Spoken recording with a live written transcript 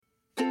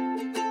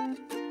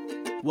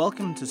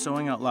Welcome to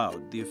Sewing Out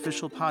Loud, the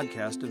official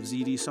podcast of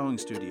ZD Sewing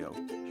Studio.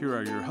 Here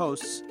are your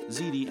hosts,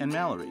 ZD and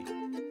Mallory.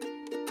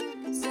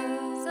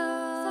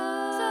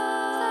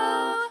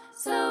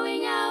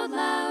 Sewing Out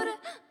Loud.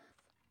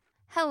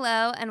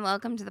 Hello and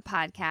welcome to the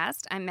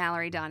podcast. I'm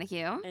Mallory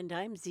Donahue. And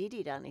I'm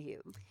ZD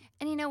Donahue.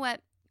 And you know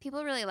what?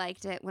 People really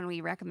liked it when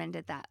we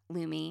recommended that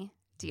Lumi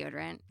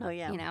deodorant. Oh,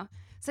 yeah. You know?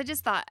 So I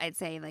just thought I'd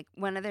say, like,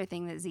 one other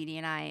thing that ZD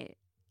and I,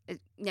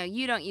 no,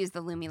 you don't use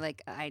the Lumi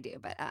like I do,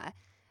 but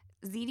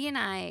ZD and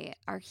I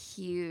are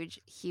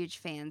huge, huge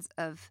fans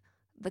of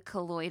the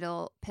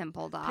colloidal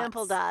pimple dots.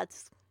 Pimple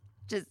dots.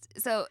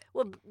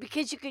 Well,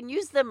 because you can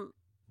use them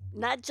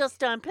not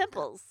just on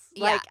pimples.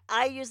 Yeah. Like,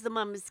 I use them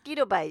on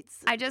mosquito bites.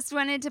 I just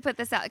wanted to put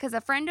this out because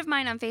a friend of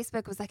mine on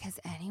Facebook was like, has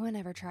anyone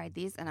ever tried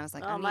these? And I was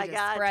like, Oh I my need to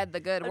God. spread the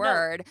good Oh, no.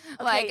 word.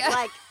 Okay,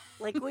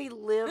 like we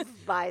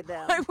live by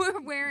them. We're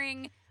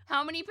wearing,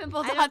 how many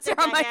pimple I don't dots think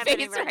are on I my have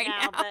any face right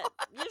now? But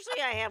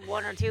usually I have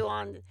one or two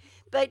on.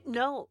 But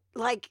no,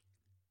 like,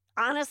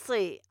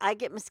 honestly, I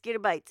get mosquito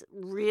bites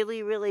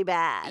really, really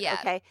bad. Yeah.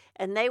 Okay.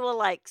 And they will,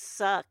 like,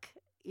 suck,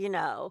 you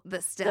know, The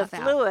the stuff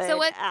out. fluid So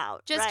what?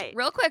 out. Just right.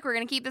 real quick, we're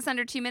going to keep this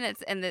under 2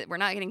 minutes and we're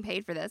not getting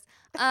paid for this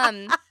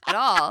at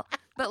all.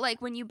 But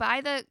like when you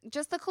buy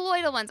just the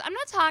colloidal ones, I'm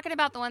not talking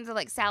about the ones with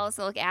like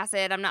salicylic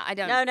acid. No.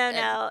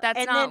 That's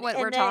And not then- what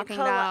and we're then talking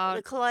about.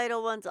 The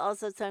colloidal ones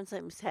also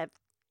sometimes have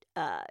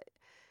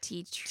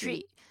Tea tree-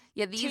 tree.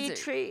 Yeah, these tea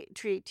tree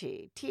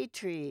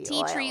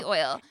tree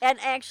oil. And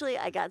actually,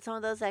 I got some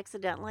of those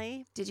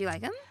accidentally. Did you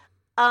like them?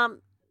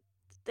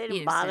 They You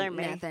didn't just bother didn't-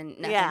 me. nothing.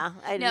 Yeah,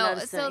 I didn't No,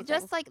 notice so anything.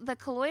 just like the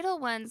colloidal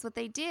ones, what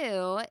they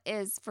do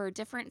is for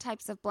different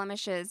types of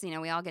blemishes, you know,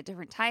 we all get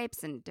different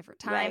types and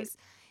different Right. times.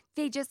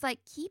 They just like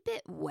keep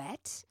it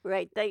wet.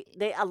 Right,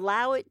 they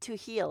allow it to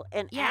heal.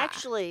 And Yeah.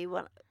 actually,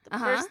 the Uh-huh.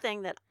 first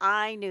thing that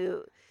I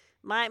knew,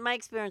 my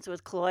experience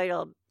with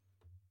colloidal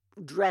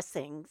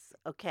dressings,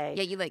 okay,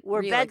 Yeah, you like were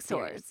real bed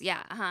experience. sores.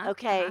 Yeah,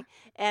 okay, uh-huh.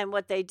 and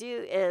what they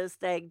do is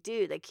they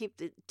keep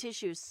the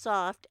tissue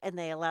soft and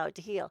they allow it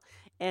to heal.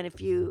 And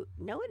if you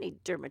know any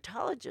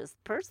dermatologists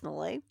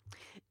personally,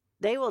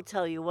 they will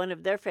tell you one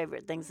of their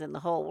favorite things in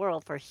the whole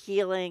world for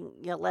healing,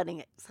 you know,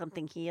 letting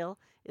something heal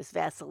is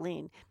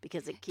Vaseline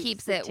because it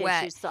keeps the it tissue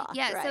wet. soft.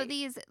 Yeah, so right.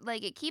 these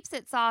like it keeps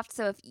it soft.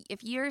 So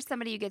if you're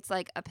somebody who gets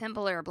like a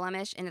pimple or a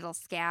blemish and it'll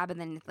scab and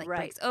then it like Right.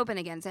 breaks open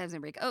again, so it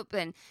doesn't break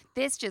open.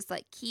 This just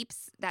like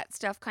keeps that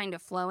stuff kind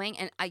of flowing.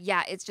 And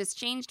it's just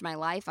changed my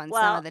life on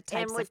some of the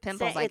types of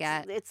pimples I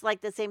get. It's like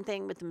the same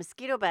thing with the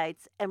mosquito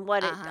bites. And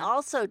what it Uh-huh.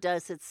 also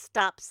does, it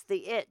stops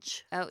the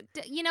itch. Oh,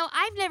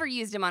 I've never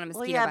used them on a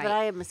mosquito Well, yeah, bite. but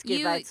I have mosquito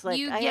You- bites. Like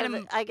you I, get have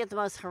 'em- I get the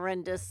most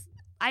horrendous.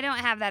 I don't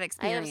have that I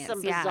experience. have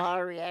some yeah.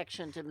 bizarre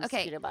reaction to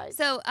mosquito Okay, bites.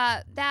 so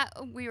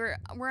we're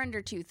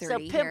under 2:30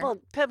 So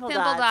pimple Pimple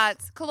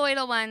dots,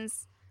 colloidal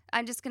ones.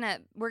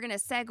 We're gonna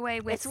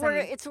segue with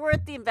It's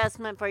worth the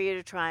investment for you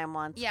to try them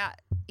once. Yeah,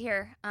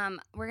 here.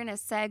 We're gonna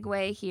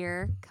segue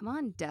here. Come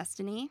on,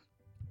 Destiny.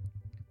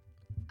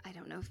 I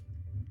don't know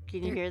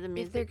Can you hear the if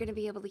music? they're gonna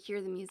be able to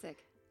hear the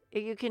music.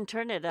 You can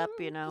turn it up,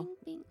 you know.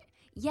 Bing, bing.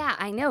 Yeah,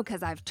 I know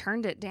because I've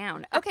turned it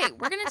down. Okay,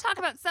 we're gonna talk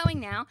about sewing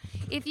now.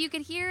 If you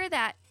could hear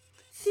that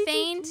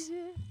faint,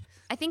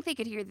 I think they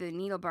could hear the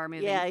needle bar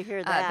moving. Yeah, I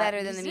hear that.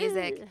 better than the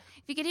music.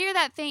 If you could hear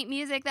that faint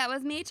music, that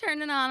was me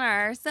turning on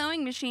our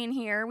sewing machine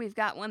here. We've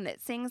got one that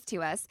sings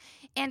to us.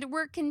 And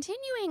we're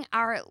continuing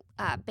our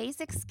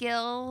basic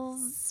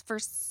skills for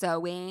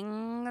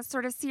sewing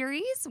sort of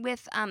series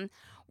with,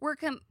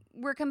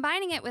 we're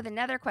combining it with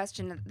another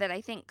question that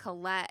I think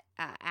Colette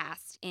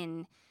asked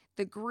in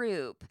the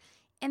group.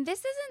 And this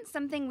isn't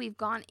something we've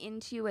gone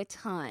into a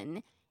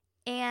ton.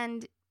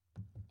 And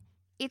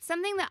it's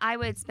something that I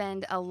would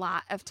spend a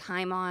lot of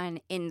time on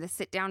in the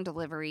sit-down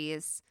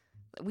deliveries.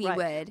 We Right.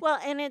 would. Well,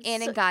 and it's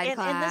in a guide and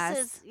class.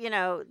 this is, you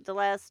know, the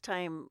last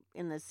time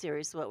in this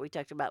series, what we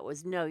talked about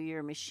was know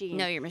your machine.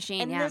 Know your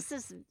machine, and yeah. this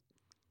is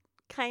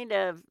kind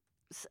of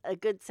a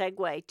good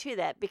segue to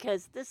that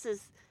because this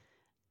is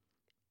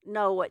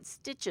know what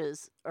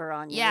stitches are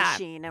on your Yeah.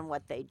 machine and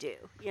what they do.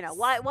 You know,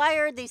 why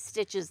are these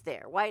stitches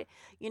there? Why,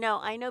 you know,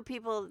 I know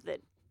people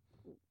that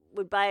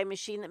would buy a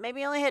machine that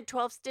maybe only had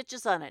 12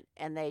 stitches on it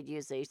and they'd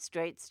use a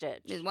straight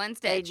stitch. Just one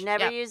stitch. They'd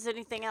never Yep. use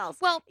anything else.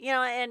 Well- you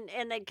know,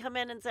 and they'd come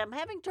in and say, I'm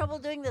having trouble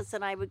doing this.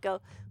 And I would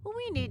go, well,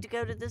 we need to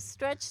go to this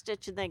stretch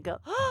stitch. And they'd go,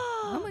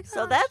 oh, my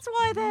so gosh. that's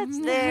why that's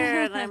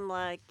there. And I'm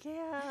like,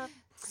 yeah.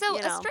 So you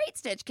a know. straight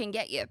stitch can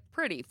get you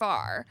pretty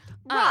far.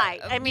 Right.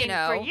 I you mean,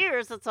 know, for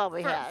years, that's all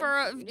we had.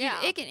 yeah.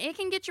 It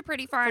can get you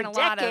pretty far For in a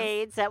lot of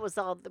decades, that was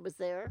all that was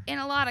there. in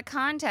a lot of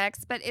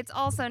contexts, but it's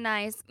also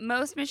nice.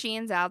 Most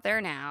machines out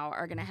there now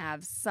are going to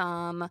have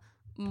some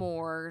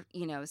more,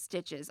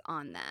 stitches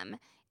on them.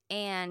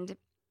 And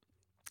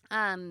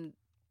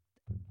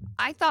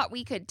I thought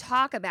we could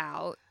talk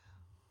about,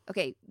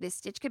 okay, this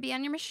stitch could be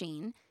on your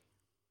machine.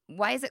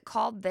 Why is it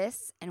called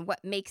this and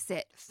what makes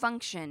it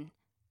function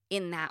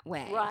in that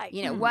way. Right.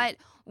 You know, what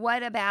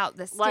about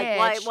the stitch?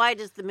 Why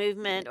does the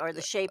movement or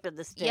the shape of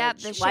the stitch, Yep,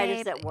 the why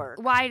shape, does it work?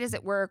 Why does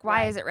it work?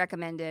 Why Right. is it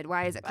recommended?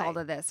 Why is it called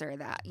Right. a this or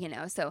that? You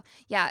know, so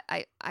yeah,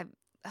 I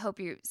hope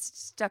you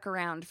stuck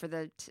around for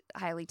the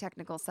highly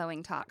technical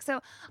sewing talk.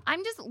 So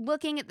I'm just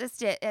looking at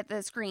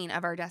the screen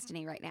of our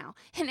Destiny right now,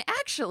 and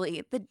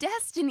actually, the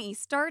Destiny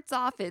starts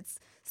off its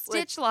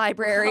stitch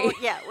library. Oh,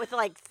 yeah, with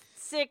like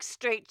 6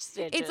 straight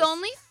stitches. It's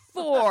only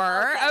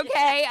 4, Okay.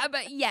 okay?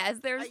 But yes,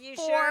 there's Are you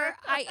 4. sure?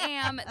 I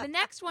am. The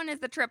next one is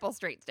the triple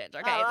straight stitch,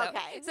 okay? Oh, So,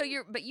 okay. so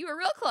you were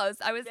real close.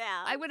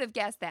 Yeah. I would have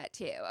guessed that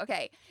too.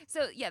 Okay.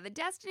 So yeah, the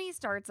Destiny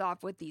starts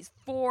off with these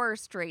 4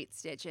 straight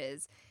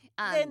stitches.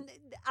 Then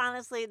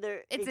honestly,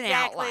 they're it's an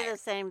exactly outlier. the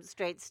same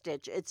straight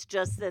stitch. It's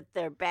just that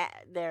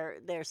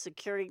they're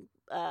securing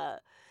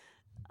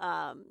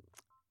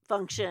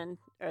function,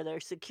 or they're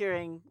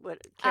securing what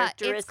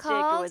characteristic, It's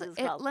called, or what it's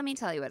called. let me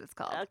tell you what it's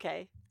called.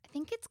 Okay. I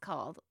think it's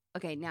called,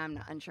 okay, now I'm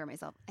not unsure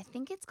myself. I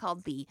think it's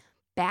called the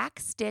back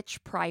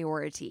stitch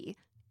priority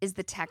is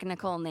the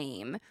technical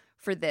name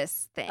for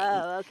this thing.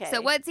 Oh, okay.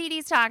 So what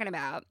ZD's talking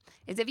about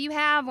is if you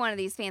have one of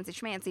these fancy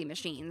schmancy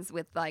machines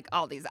with like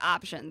all these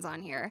options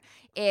on here,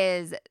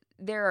 is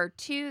there are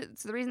 2,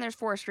 so the reason there's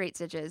 4 straight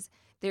stitches,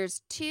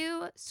 there's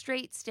 2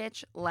 straight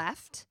stitch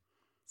left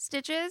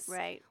stitches.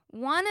 Right.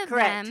 One of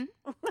Correct. them,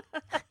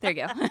 there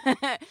you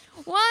go.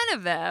 One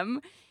of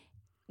them,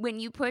 when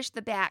you push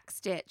the back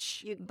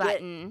stitch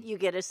button, You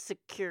get a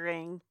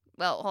securing.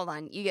 well, hold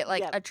on. You get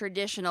like Yep. a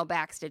traditional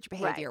backstitch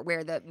behavior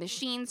where the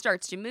machine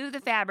starts to move the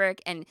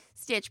fabric and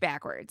stitch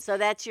backwards. So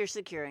that's your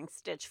securing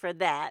stitch for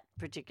that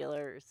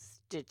particular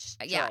stitch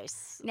Yeah.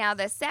 choice. Now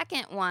the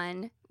second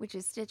one, which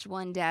is stitch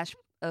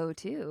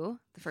 1-02,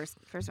 the first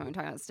one we're talking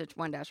about, stitch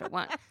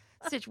 1-01,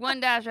 stitch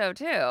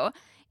 1-02.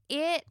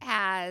 It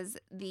has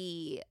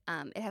it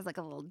has like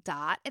a little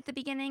dot at the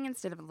beginning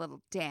instead of a little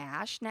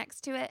dash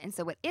next to it. And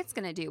so what it's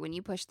going to do when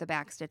you push the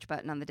back stitch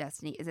button on the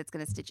Destiny is it's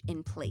going to stitch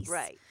in place.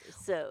 Right.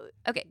 So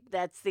Okay.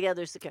 that's the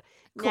other secure.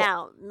 Cool.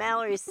 Now,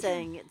 Mallory's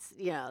saying it's,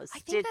 I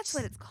think that's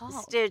what it's called.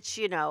 Stitch,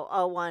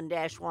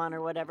 01-1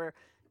 or whatever.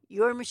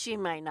 Your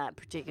machine might not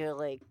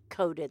particularly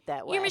code it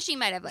that way. Your machine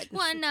might have like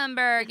one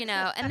number,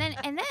 and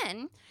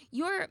then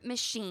your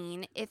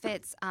machine, if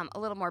it's a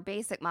little more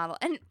basic model,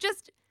 and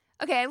just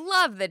okay, I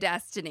love the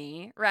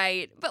Destiny,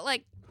 right? But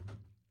like,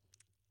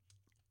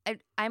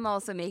 I'm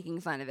also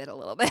making fun of it a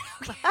little bit.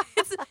 Okay?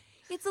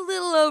 It's a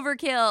little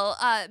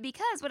overkill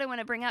because what I want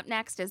to bring up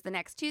next is the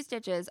next 2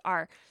 stitches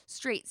are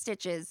straight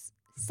stitches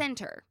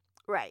center.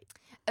 Right.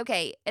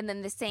 Okay, and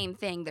then the same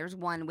thing. There's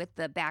one with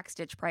the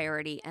backstitch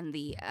priority and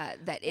the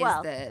that is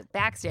Well- the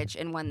backstitch,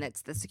 and one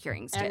that's the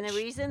securing stitch. And the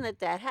reason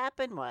that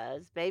happened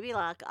was Baby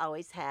Lock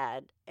always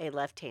had a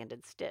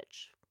left-handed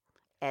stitch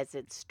as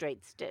its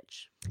straight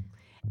stitch.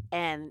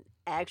 And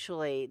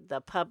actually,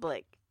 the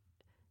public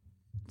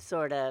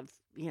sort of,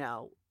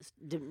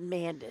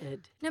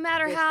 demanded. No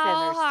matter the how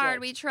center hard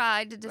stitch. we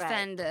tried to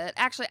defend it.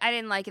 Actually, I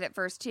didn't like it at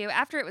first, too.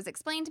 After it was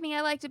explained to me,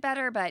 I liked it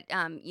better, but,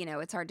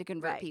 it's hard to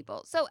convert Right.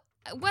 people. So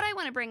what I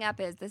want to bring up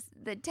is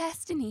the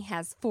Destiny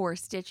has 4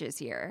 stitches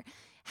here.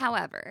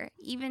 However,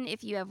 even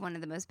if you have one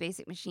of the most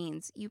basic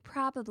machines, you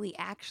probably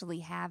actually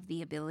have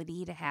the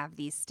ability to have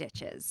these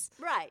stitches.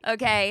 Right.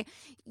 Okay?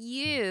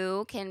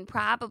 You can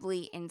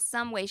probably, in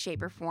some way,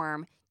 shape, or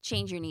form,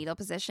 change your needle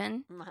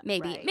position.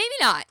 Maybe. Right. Maybe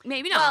not.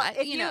 Maybe Well, not.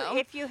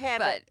 if you have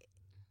but- it,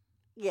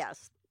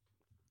 yes,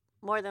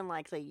 more than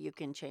likely you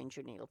can change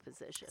your needle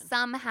position.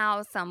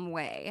 somehow, some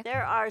way.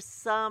 There are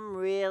some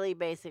really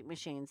basic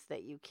machines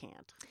that you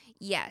can't.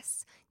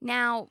 Yes.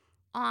 Now,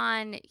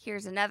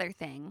 here's another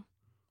thing.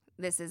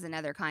 This is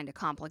another kind of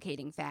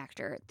complicating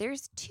factor.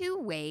 There's 2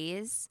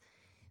 ways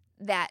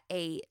that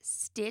a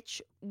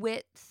stitch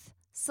width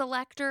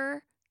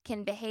selector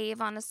can behave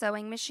on a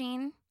sewing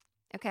machine.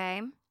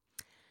 Okay?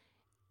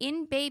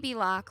 In Baby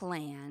Lock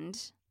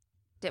land,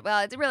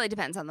 well, it really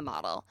depends on the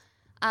model.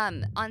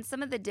 On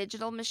some of the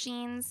digital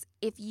machines,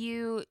 if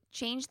you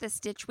change the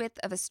stitch width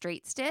of a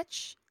straight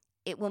stitch,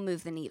 it will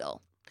move the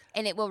needle.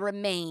 And it will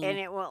remain And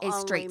it will a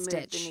only straight move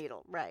stitch. the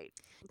needle. Right.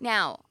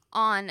 Now,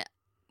 on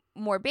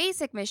more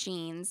basic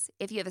machines,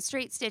 if you have a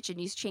straight stitch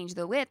and you change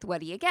the width,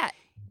 what do you get?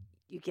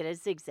 You get a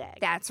zigzag.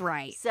 That's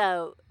right.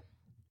 So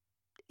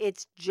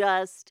it's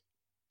just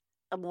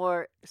a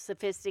more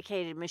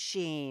sophisticated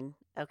machine,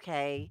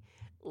 okay?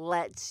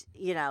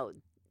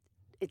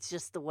 It's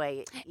just the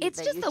way It's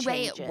that just you the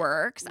way change it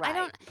works. I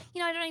Right.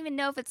 don't even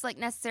know if it's like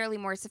necessarily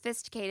more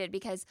sophisticated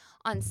because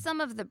on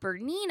some of the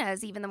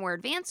Berninas, even the more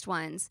advanced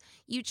ones,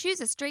 you choose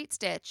a straight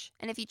stitch,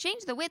 and if you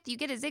change the width, you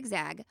get a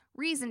zigzag.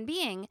 Reason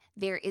being,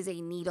 there is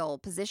a needle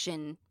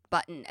position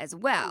button as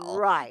well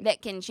Right.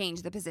 that can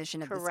change the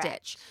position of the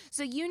Correct. stitch.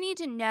 So you need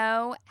to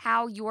know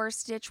how your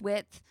stitch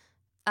width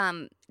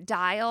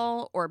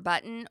dial or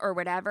button or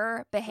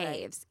whatever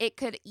behaves. It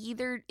could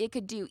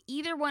do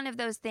either one of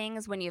those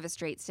things when you have a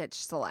straight stitch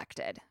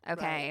selected.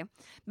 Okay. Right.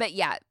 But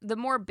yeah, the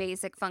more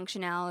basic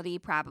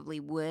functionality probably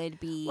would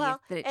be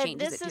Well, that it and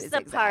changes this it to is a the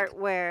zigzag. part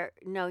where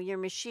your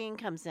machine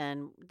comes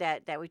in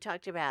that we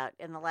talked about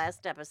in the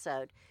last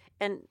episode,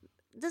 And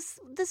this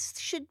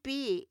should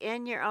be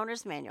in your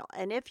owner's manual.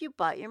 And if you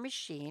bought your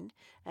machine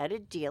at a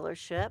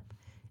dealership,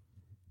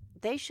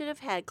 they should have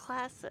had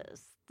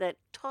classes that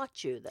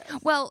taught you this.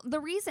 Well, the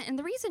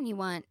reason you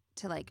want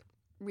to like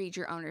read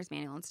your owner's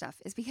manual and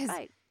stuff is because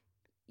Right.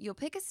 you'll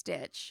pick a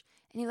stitch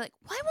and you're like,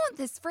 why won't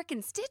this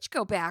frickin' stitch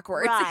go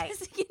backwards? Right.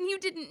 And you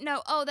didn't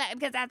know, that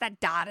because that's that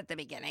dot at the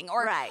beginning,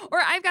 or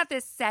I've got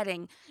this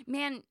setting,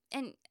 man.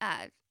 And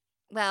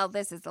well,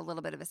 this is a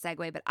little bit of a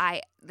segue, but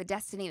the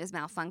Destiny was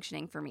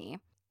malfunctioning for me,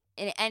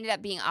 and it ended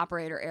up being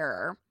operator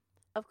error.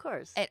 Of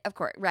course. Of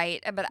course,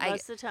 right? But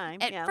Most of the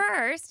time. at yeah.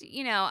 first,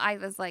 I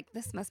was like,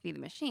 this must be the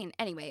machine.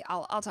 Anyway,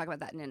 I'll talk about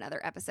that in another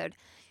episode.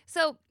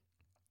 So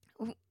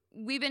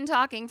we've been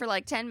talking for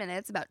like 10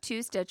 minutes about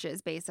 2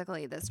 stitches,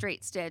 basically, the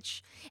straight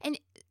stitch. And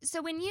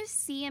so when you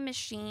see a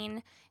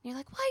machine, you're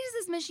like, why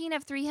does this machine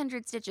have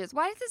 300 stitches?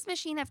 Why does this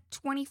machine have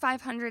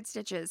 2,500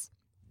 stitches?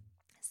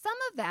 Some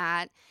of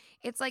that,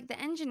 it's like the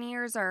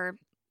engineers are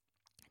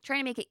trying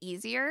to make it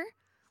easier,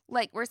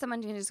 like where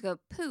someone can just go,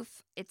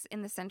 poof, it's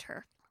in the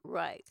center.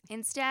 Right.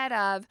 Instead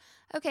of,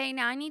 okay,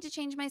 now I need to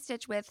change my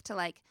stitch width to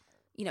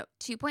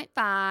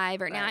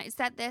 2.5, or now I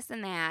set this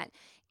and that.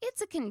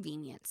 It's a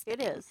convenience thing.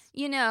 It is.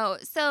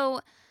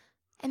 So,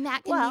 and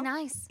that can be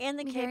nice. And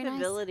the Be very nice.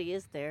 capability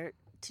is there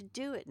to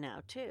do it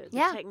now, too. The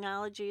Yeah.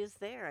 technology is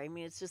there. I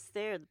mean, it's just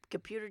there. The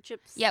computer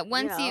chips, Yeah,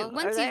 once are you've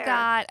there.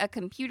 got a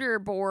computer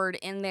board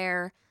in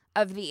there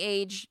of the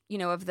age,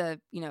 of the,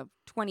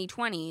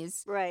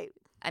 2020s, Right.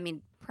 I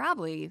mean,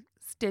 probably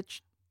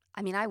stitch.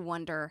 I mean, I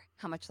wonder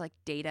how much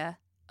data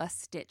a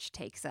stitch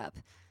takes up,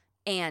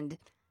 and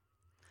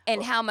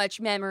how much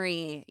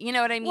memory. You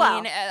know what I mean?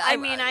 Well,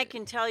 I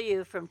can tell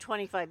you from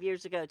 25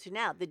 years ago to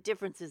now, the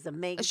difference is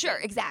amazing. Sure,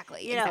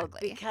 exactly.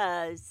 Exactly.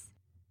 Because,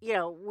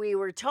 we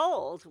were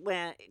told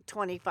when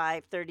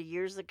 25, 30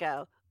 years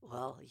ago,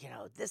 well,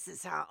 this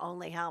is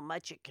only how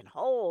much it can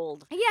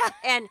hold. Yeah.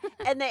 And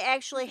they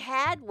actually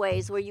had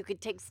ways where you could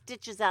take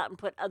stitches out and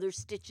put other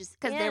stitches in.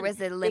 Because there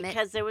was a limit.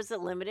 Because there was a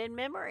limited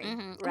memory.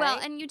 Mhm. Right? Well,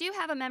 and you do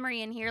have a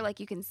memory in here,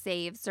 like you can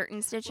save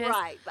certain stitches.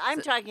 Right. But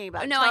I'm talking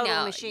about No, I total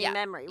know. machine Yeah.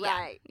 memory. Yeah.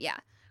 Right. Yeah.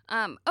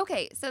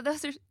 Okay, so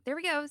there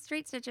we go,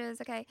 straight stitches.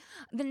 Okay.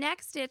 The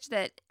next stitch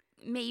that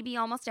maybe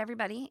almost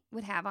everybody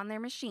would have on their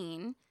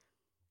machine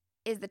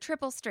is the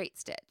triple straight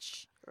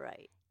stitch.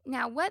 Right.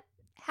 Now,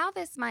 how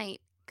this might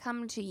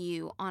come to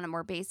you on a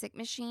more basic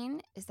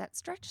machine is that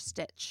stretch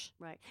stitch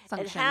Right.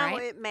 function, and how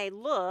right? it may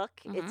look,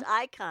 its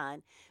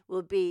icon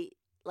will be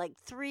like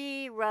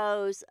 3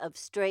 rows of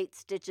straight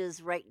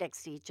stitches right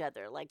next to each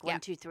other, like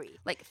 1, 2, 3.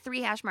 Like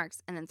 3 hash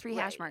marks and then 3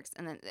 hash Right. marks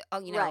and then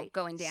Right.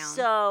 going down a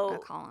So,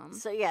 column.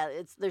 so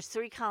yeah, there's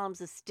 3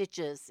 columns of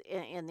stitches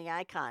in the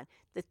icon.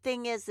 The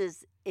thing is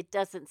it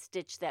doesn't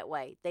stitch that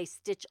way. They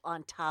stitch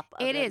on top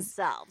of It is.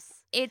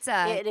 themselves. It's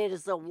It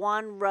is a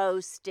 1 row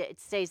stitch. It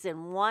stays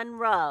in 1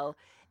 row,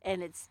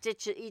 and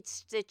each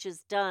stitch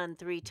is done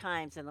 3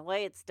 times. And the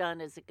way it's done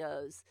is it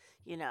goes,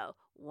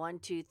 1,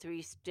 2,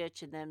 3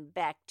 stitch, and then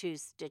back 2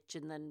 stitch,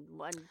 and then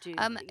 1, 2.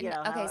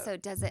 Okay, so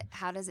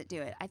how does it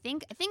do it? I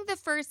think the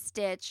first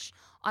stitch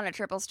on a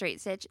triple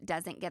straight stitch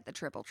doesn't get the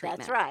triple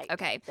treatment. That's right.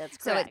 Okay.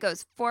 That's So it correct.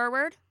 goes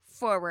forward,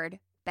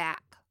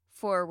 back,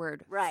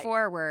 forward, Right.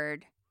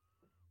 forward,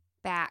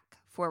 back,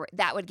 forward.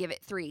 That would give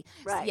it 3.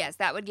 Right. Yes,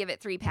 that would give it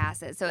 3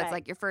 passes. So it's Right.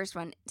 like your first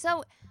one.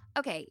 So,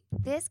 okay,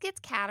 this gets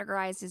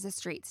categorized as a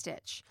straight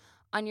stitch.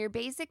 On your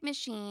basic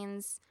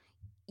machines,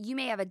 you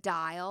may have a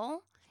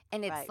dial,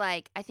 and it's Right.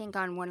 like, I think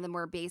on one of the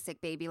more basic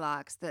baby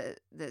locks, the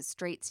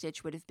straight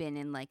stitch would have been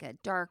in like a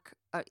dark,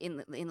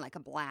 in like a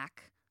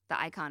black. The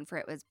icon for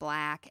it was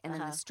black, and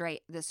then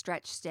the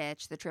stretch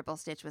stitch, the triple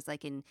stitch was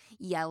like in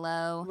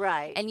yellow.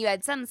 Right. And you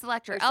had some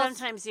selector Or else.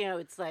 sometimes,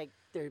 it's like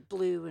they're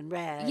blue and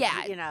red.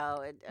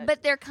 Yeah.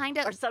 But they're kind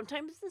of. Or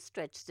sometimes the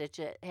stretch stitch,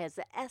 it has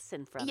an S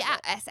in front Yeah, of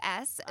it.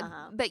 SS.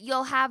 Uh-huh. But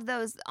you'll have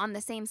those on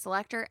the same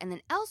selector, and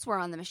then elsewhere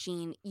on the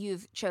machine,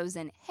 you've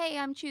chosen, hey,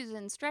 I'm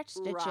choosing stretch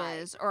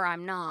stitches, or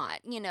I'm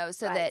not,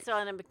 so Right. that. So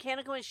on a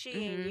mechanical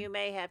machine, you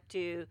may have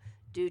to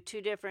do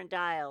 2 different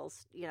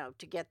dials,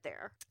 to get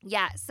there.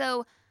 Yeah,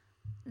 so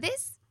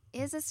this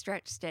is a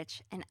stretch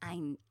stitch, and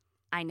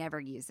I never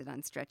use it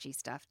on stretchy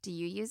stuff. Do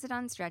you use it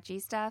on stretchy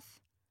stuff?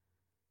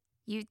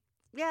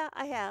 Yeah,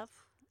 I have.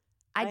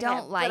 I don't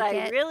have, like but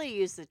it. I really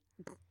use it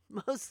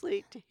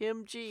mostly to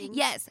hem jeans.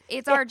 Yes,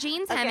 it's our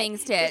jeans hemming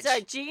stitch. It's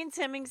our jeans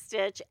hemming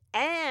stitch,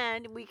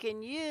 and we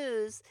can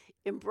use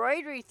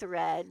embroidery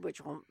thread,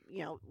 which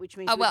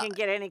means we can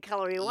get any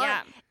color we want,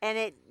 yeah.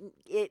 and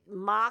it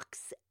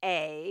mocks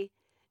a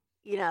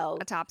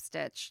top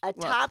stitch. a look.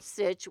 top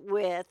stitch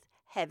with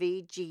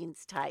heavy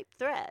jeans type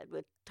thread,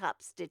 with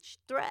top stitch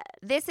thread,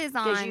 This is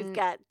because on. you've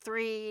got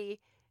 3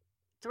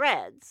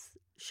 threads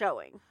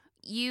showing.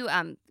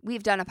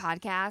 We've done a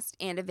podcast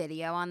and a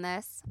video on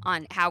this,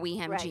 on how we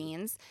hem Right.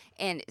 jeans,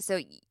 and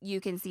so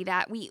you can see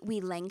that we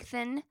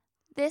lengthen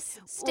this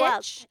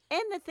Well, stitch.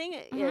 and the thing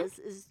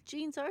is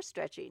jeans are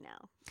stretchy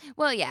now.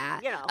 Well, yeah.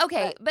 You know,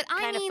 Okay, but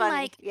I Kind of mean,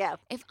 funny. Yeah,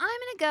 if I'm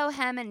gonna go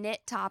hem a knit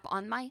top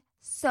on my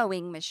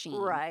sewing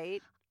machine,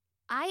 right.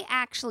 I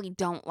actually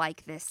don't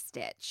like this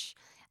stitch.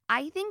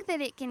 I think that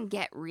it can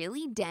get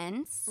really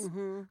dense.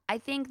 Mm-hmm. I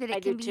think that I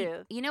it can do be,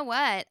 too. you know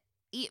what?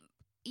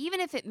 Even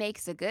if it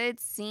makes a good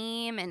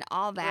seam and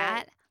all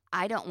that,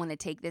 I don't want to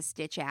take this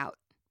stitch out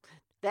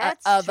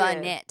That's of true. a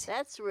knit.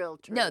 That's real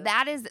true. No,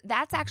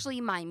 that's actually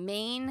my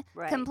main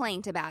Right.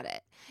 complaint about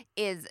it,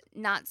 is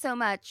not so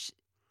much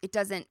it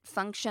doesn't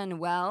function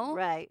well,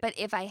 Right. but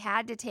if I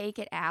had to take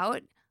it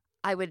out,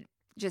 I would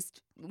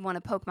just want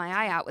to poke my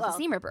eye out with a Well,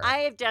 seam ripper. I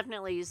have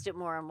definitely used it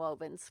more on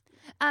wovens.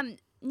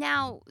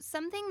 Now,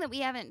 something that we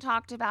haven't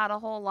talked about a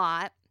whole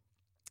lot,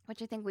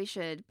 which I think we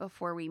should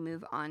before we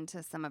move on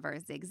to some of our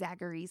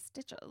zigzaggery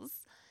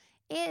stitches,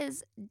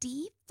 is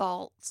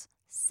default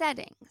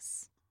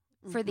settings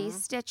for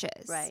these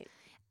stitches. Right.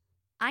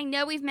 I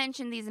know we've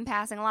mentioned these in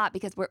passing a lot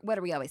because what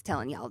are we always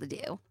telling y'all to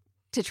do?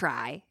 To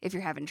try if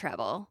you're having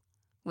trouble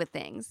with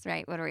things,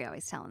 right? What are we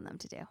always telling them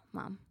to do,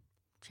 Mom?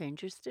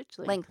 Change your stitch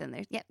length. Lengthen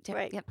their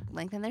Right.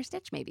 lengthen their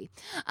stitch maybe.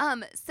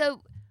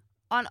 So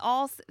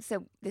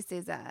this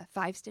is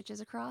 5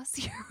 stitches across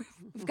here.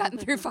 We've gotten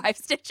through 5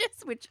 stitches,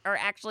 which are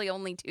actually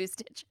only 2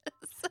 stitches.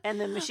 And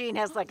the machine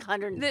has like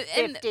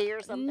 150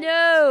 or something.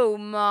 No,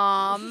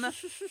 Mom.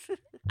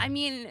 I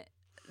mean,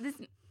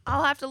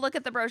 I'll have to look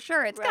at the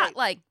brochure. It's got Right.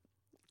 like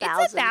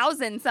Thousands. it's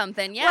 1,000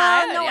 something. Yeah.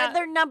 Well, no, yeah.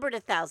 they're numbered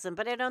 1,000,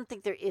 but I don't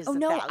think there is Oh a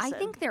no, 1,000. I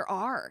think there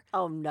are.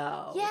 Oh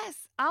no. Yes,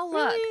 I'll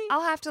look. Really?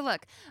 I'll have to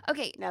look.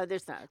 Okay. No,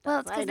 there's not. Well,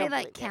 it's 1,000. I because they don't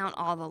like believe count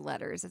that. all the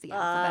letters of the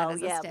alphabet Oh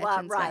as a yeah, stitch well,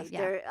 and right. stuff. Yeah.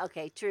 There.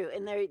 Okay, true.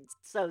 And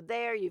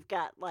there you've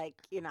got like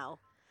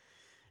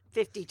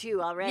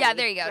 52 already. Yeah,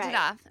 there you go. Right.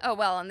 Ta-da. Oh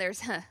well, and there's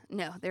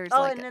there's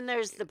Oh, like and then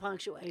there's the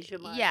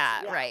punctuation marks.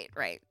 yeah,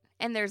 right.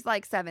 And there's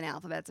like 7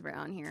 alphabets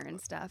around here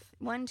and stuff.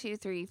 1, 2,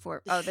 3,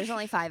 4. Oh, there's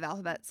only 5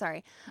 alphabets.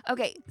 Sorry.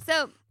 Okay,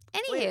 so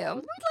We'd anywho,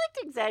 like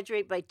to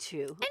exaggerate by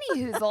 2.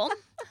 anyhoozle,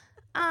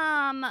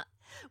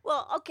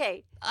 Well,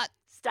 okay.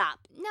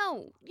 Stop.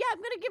 no, Yeah,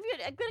 I'm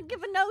gonna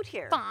give a note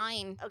here.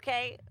 fine.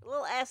 Okay, a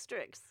little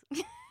asterisk.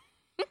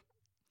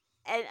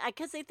 And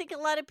because I think a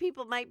lot of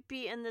people might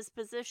be in this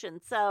position.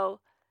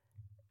 So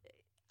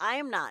I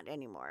am not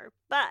anymore,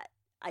 but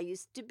I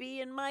used to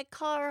be in my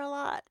car a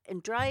lot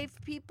and drive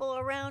people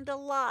around a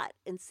lot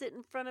and sit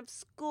in front of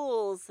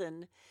schools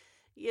and,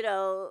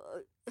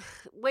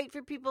 wait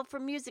for people for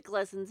music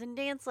lessons and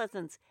dance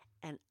lessons.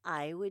 And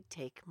I would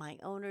take my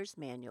owner's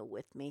manual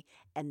with me,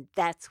 and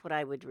that's what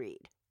I would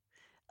read.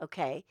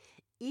 Okay?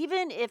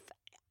 Even if,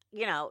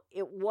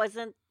 it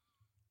wasn't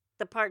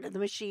the part of the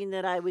machine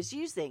that I was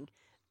using.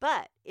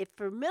 But it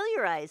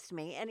familiarized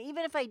me, and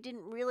even if I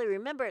didn't really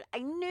remember it, I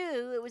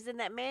knew it was in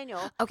that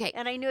manual, Okay,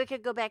 and I knew I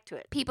could go back to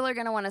it. people are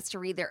going to want us to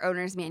read their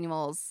owner's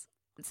manuals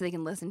so they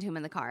can listen to them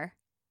in the car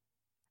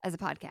as a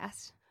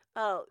podcast.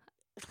 Oh,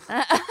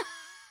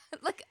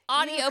 Like you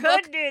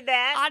audiobook could do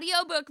that.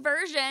 audiobook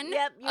version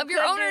Yep, you of your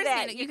could do owner's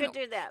that. manual. You could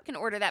do that. can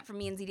order that from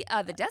me and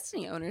ZD. The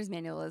Destiny owner's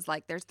manual is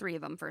like there's 3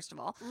 of them. First of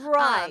all,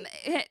 Right.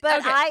 But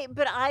okay.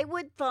 I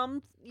would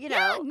thumb, no,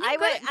 I good. would.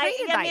 Great I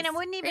mean, I advice.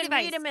 wouldn't Great even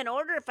advice. read them in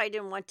order if I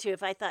didn't want to.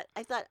 If I'd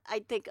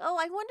think, oh,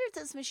 I wonder if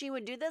this machine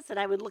would do this, and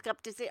I would look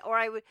up to see, or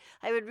I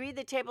would read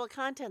the table of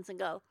contents and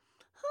go,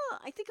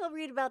 I think I'll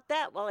read about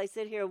that while I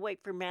sit here and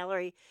wait for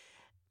Mallory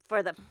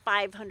for the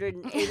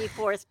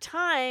 584th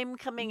time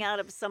coming out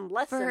of some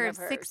lesson for her of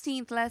hers.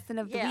 16th lesson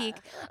of the Yeah, week.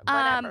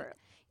 whatever.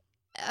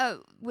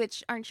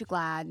 Which aren't you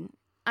glad?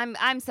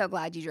 I'm so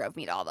glad you drove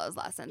me to all those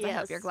lessons. I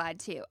hope Yes. you're glad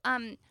too.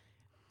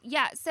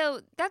 Yeah,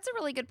 so that's a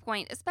really good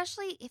point,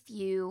 especially if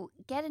you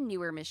get a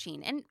newer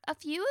machine. And a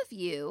few of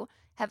you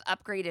have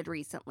upgraded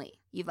recently.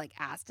 You've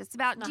asked us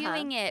about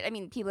doing it. I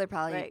mean, people are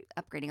probably Right.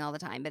 upgrading all the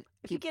time, but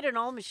If you get an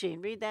old machine,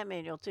 read that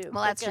manual too.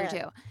 well, that's true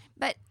too.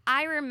 But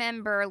I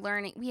remember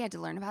we had to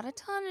learn about a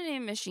ton of new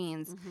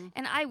machines. Mm-hmm.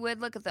 And I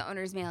would look at the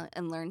owner's manual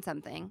and learn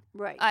something.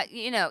 Right.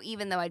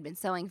 Even though I'd been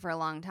sewing for a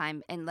long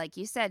time. And like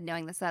you said,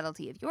 knowing the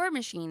subtlety of your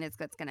machine is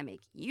what's going to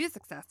make you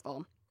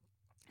successful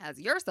as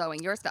you're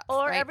sewing your stuff.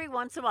 Or right? every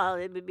once in a while,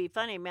 it would be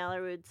funny.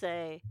 Mallory would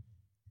say,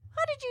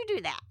 "How did you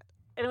do that?"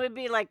 And it would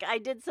be like I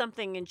did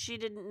something and she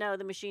didn't know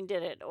the machine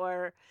did it,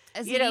 or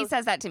ZD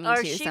says that to me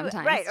or too she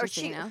sometimes. right, or just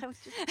so she. you know.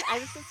 I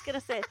was just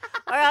gonna say,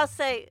 or I'll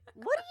say,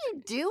 "What are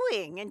you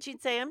doing?" And she'd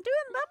say, "I'm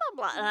doing blah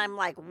blah blah," and I'm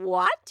like,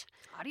 "What?"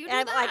 How do you do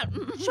And I'm that?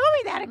 like, "Show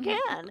me that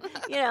again,"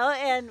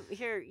 And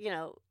here,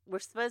 we're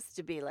supposed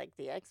to be like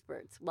the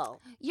experts.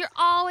 Well, You're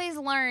always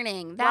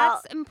learning.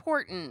 That's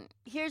important.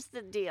 here's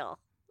the deal.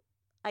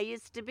 I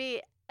used to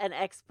be an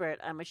expert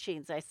on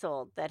machines I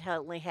sold that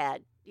only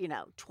had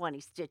 20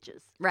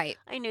 stitches. Right.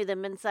 I knew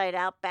them inside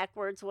out,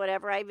 backwards,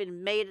 whatever. I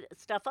even made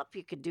stuff up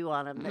you could do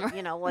on them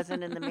that,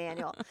 wasn't in the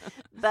manual.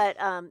 But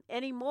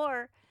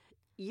anymore,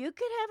 you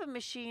could have a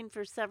machine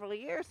for several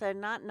years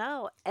and not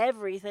know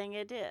everything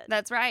it did.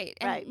 That's right.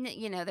 And,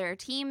 Right. There are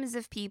teams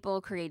of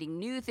people creating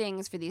new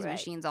things for these Right.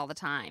 machines all the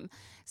time.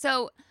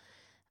 So,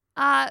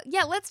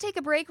 let's take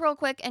a break real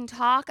quick and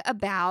talk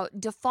about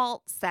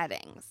default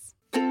settings.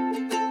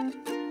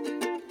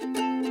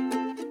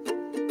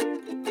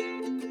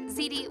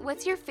 ZD,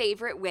 what's your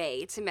favorite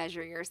way to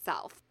measure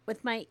yourself?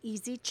 With my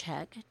Easy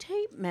Check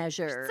tape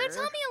measure. So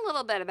tell me a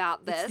little bit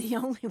about this. It's the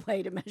only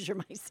way to measure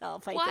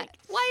myself, I think.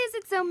 Why is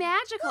it so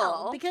magical?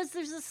 Well, because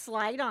there's a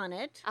slide on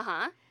it.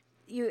 Uh-huh.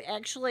 You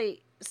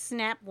actually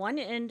snap one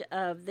end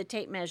of the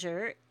tape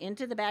measure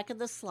into the back of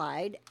the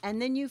slide,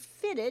 and then you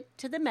fit it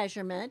to the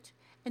measurement,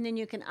 and then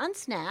you can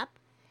unsnap,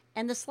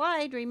 and the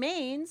slide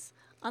remains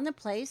on the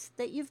place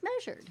that you've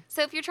measured.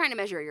 So if you're trying to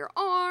measure your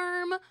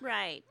arm,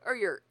 Right. or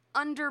your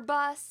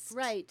underbust,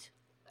 Right.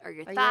 or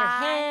your Or thigh,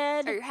 your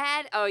head. or your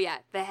head. Oh yeah,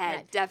 the head,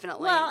 Right.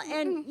 definitely. Well,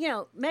 and,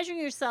 measuring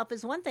yourself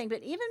is one thing,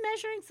 but even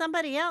measuring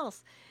somebody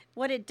else,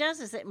 what it does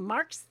is it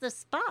marks the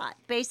spot,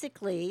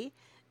 basically,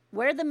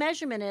 where the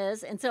measurement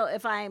is. And so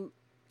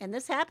and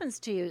this happens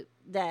to you,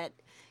 that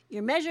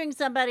you're measuring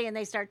somebody and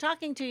they start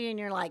talking to you and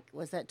you're like,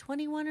 was that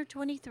 21 or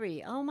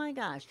 23? Oh my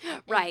gosh.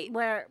 Right. And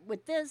where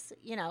with this,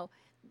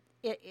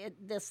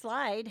 the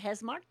slide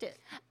has marked it.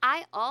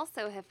 I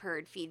also have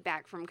heard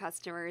feedback from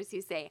customers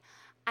who say,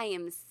 I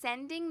am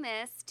sending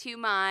this to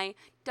my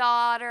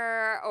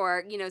daughter,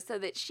 or, so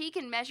that she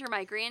can measure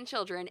my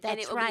grandchildren, and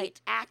That's it will right.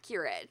 be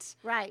accurate.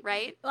 Right.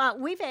 Right?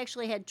 We've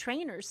actually had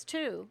trainers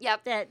too.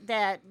 Yep.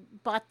 That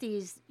bought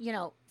these,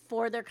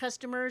 for their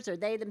customers, or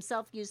they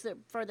themselves use it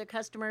for their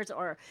customers,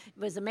 or it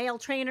was a male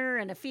trainer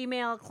and a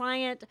female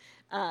client.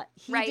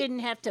 He Right. didn't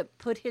have to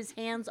put his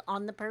hands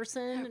on the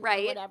person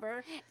Right. or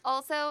whatever.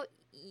 Also,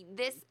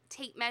 this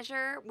tape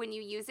measure, when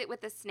you use it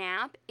with a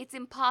snap, it's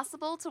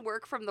impossible to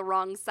work from the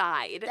wrong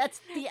side.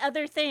 That's the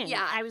other thing.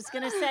 Yeah. I was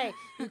going to say,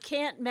 you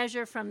can't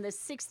measure from the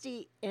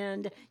 60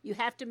 end. You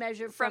have to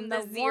measure from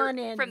the zero- one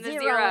end, from the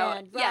zero zero.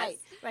 end. Yes. Right,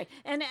 right.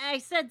 And I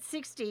said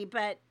 60,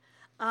 but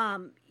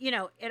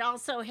it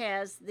also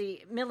has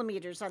the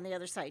millimeters on the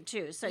other side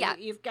too. So Yeah.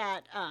 you've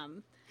got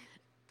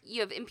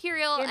You have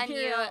imperial and you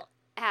Imperial.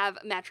 have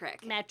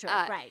metric. metric,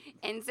 right?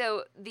 And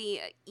so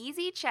the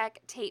Easy Check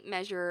tape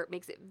measure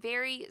makes it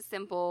very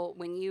simple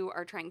when you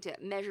are trying to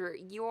measure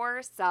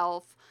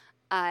yourself,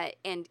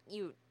 and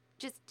you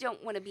just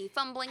don't want to be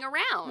fumbling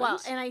around.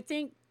 Well, and I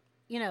think,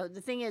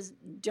 the thing is,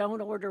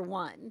 don't order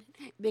one,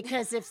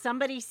 because if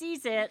somebody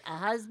sees it, a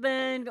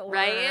husband or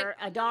Right.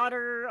 a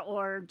daughter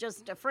or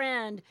just a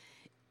friend,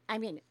 I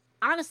mean,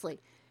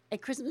 honestly,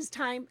 at Christmas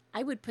time,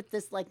 I would put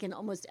this like in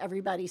almost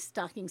everybody's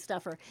stocking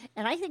stuffer.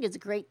 And I think it's a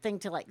great thing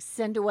to like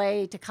send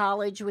away to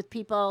college with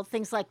people,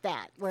 things like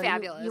that, where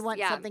Fabulous, you want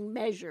yeah. something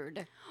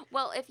measured.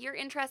 Well, if you're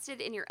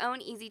interested in your own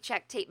Easy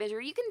Check tape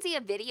measure, you can see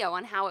a video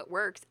on how it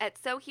works at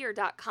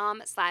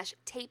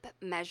sewhere.com/tape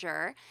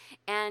measure,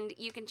 and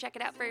you can check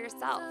it out for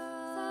yourself.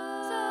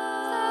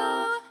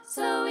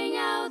 Sewing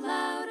out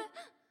loud.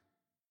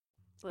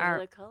 What Our-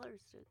 other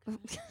colors?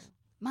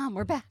 Mom,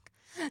 we're back.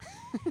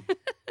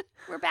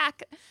 We're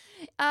back.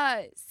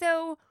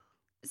 So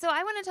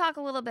I want to talk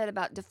a little bit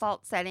about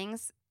default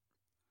settings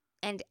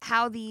and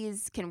how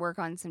these can work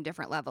on some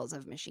different levels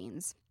of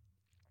machines.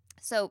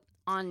 So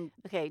on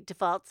Okay,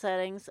 default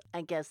settings,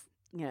 I guess,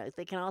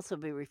 they can also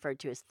be referred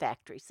to as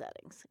factory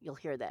settings. You'll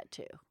hear that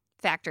too.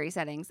 factory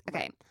settings.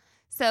 Okay.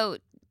 So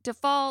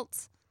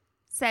default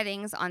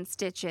settings on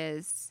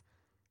stitches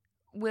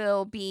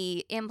will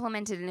be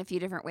implemented in a few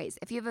different ways.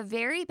 If you have a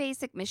very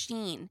basic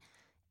machine,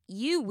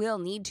 you will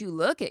need to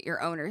look at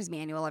your owner's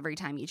manual every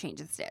time you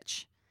change a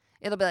stitch.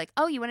 It'll be like,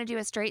 oh, you want to do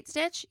a straight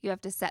stitch? You have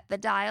to set the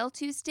dial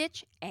to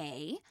stitch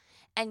A,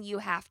 and you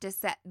have to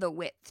set the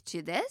width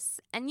to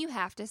this, and you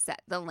have to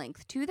set the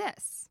length to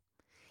this.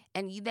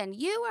 And then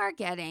you are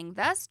getting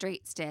the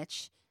straight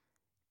stitch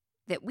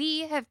that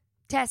we have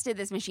tested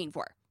this machine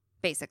for,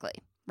 basically,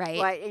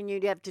 right? Right, and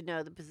you'd have to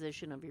know the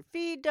position of your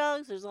feed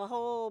dogs. There's a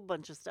whole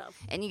bunch of stuff.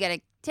 And you got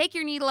to take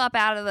your needle up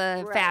out of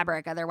the Right.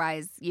 fabric,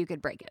 otherwise you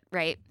could break it,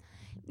 right?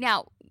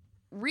 Now,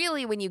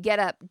 really, when you get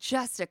up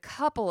just a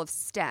couple of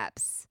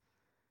steps,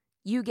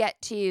 you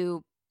get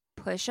to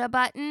push a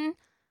button,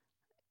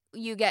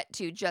 you get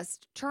to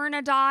just turn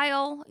a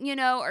dial,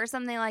 or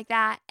something like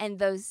that, and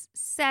those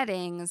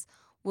settings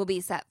will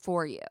be set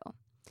for you.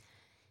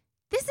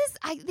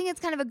 I think it's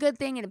kind of a good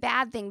thing and a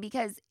bad thing,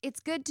 because it's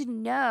good to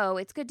know,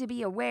 it's good to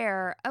be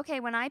aware, okay,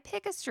 when I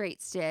pick a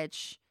straight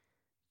stitch,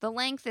 the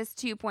length is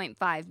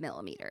 2.5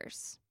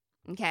 millimeters.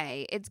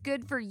 Okay, it's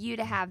good for you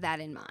to have that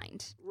in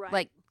mind. Right.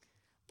 Like,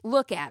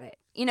 look at it.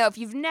 If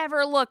you've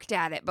never looked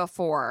at it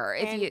before,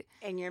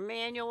 And your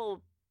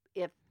manual,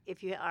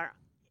 if you are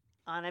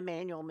on a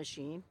manual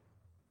machine,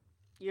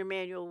 your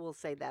manual will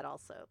say that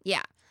also.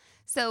 yeah.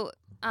 So,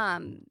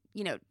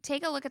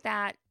 take a look at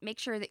that. Make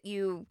sure that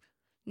you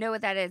know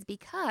what that is,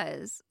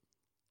 because,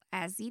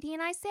 as ZD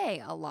and I say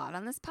a lot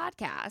on this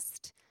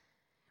podcast,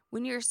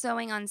 when you're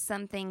sewing on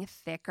something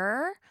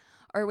thicker,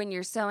 or when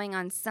you're sewing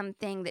on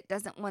something that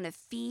doesn't want to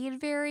feed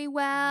very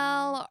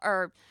well,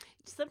 or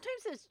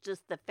Sometimes it's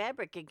just the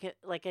fabric,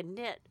 like a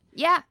knit.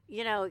 yeah,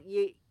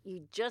 You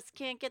just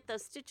can't get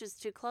those stitches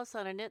too close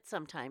on a knit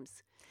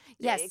sometimes.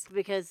 yes,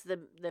 Because the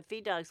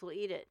feed dogs will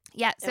eat it.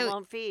 yeah. It So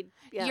won't feed.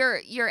 Yeah.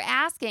 you're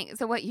asking.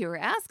 So what you were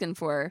asking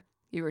for,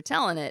 you were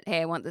telling it,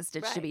 hey, I want the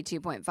stitch to be Right.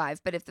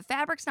 2.5. But if the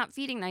fabric's not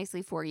feeding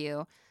nicely for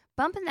you,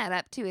 bumping that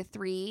up to a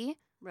 3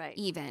 Right.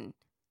 even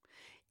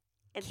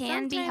And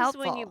can be sometimes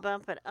when you helpful.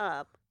 bump it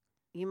up,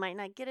 you might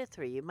not get a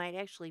 3. You might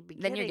actually be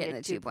Then you're getting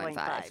getting a the 2.5.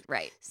 2.5.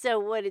 Right. So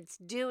what it's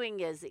doing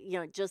is,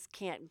 it just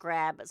can't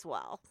grab as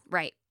well.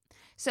 Right.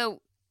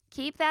 So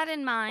keep that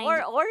in mind.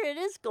 Or it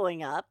is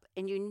going up,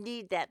 and you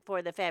need that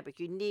for the fabric.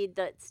 You need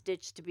that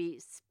stitch to be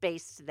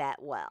spaced that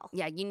well.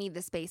 Yeah, you need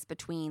the space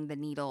between the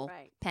needle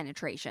Right.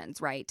 penetrations,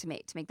 right, to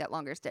make that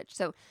longer stitch.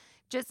 So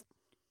just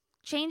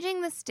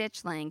changing the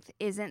stitch length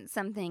isn't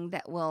something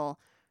that will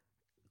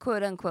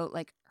quote unquote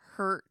like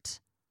hurt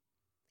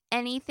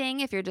anything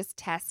if you're just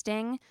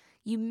testing.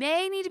 You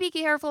may need to be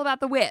careful about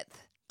the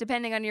width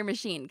depending on your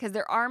machine, because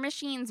there are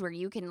machines where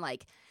you can,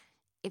 like,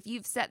 if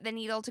you've set the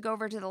needle to go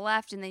over to the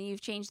left and then you've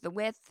changed the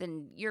width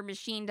and your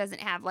machine doesn't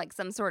have like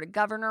some sort of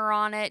governor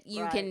on it,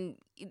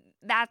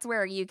 that's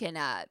where you can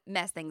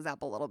mess things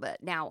up a little bit.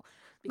 Now,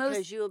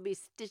 Because you will be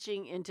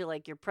stitching into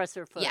like your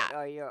presser foot Yeah.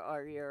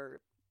 or your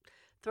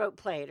throat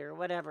plate or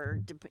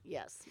whatever.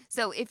 Yes.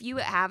 so if you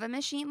have a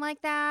machine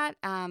like that,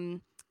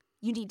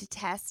 you need to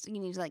test. You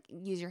need to like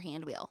use your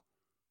hand wheel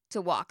to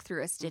walk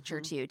through a stitch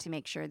or two to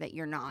make sure that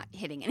you're not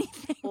hitting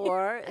anything.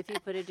 Or if you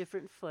put a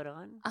different foot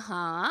on.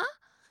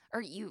 Or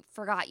you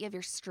forgot you have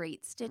your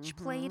straight stitch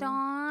plate Mhm.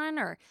 on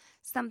or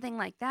something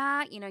like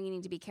that. You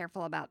need to be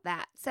careful about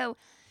that. So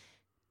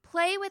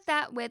play with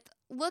that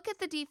look at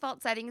the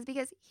default settings,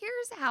 because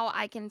here's how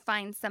I can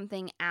find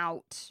something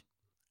out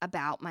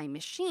about my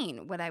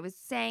machine. What I was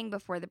saying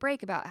before the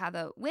break about how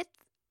the width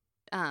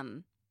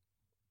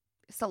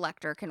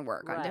selector can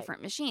work on Right.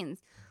 different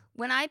machines.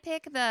 When I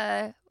pick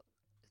the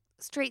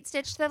straight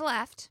stitch to the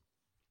left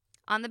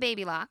on the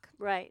baby lock,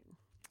 Right.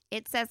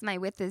 it says my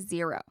width is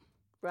 0.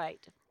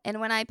 Right. And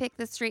when I pick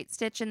the straight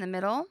stitch in the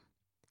middle,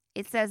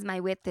 it says my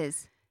width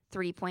is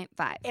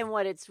 3.5. And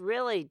what it's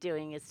really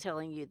doing is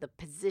telling you the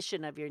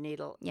position of your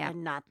needle Yeah.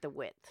 and not the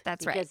width.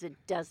 That's right. Because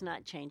it does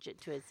not change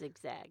it to a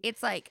zigzag.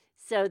 It's like,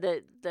 So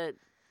the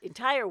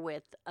entire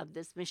width of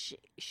this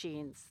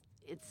machine's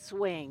its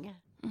swing,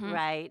 Mhm.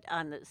 right,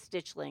 on the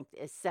stitch length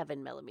is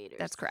 7 millimeters.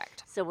 that's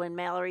correct. So when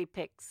Mallory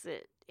picks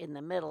it in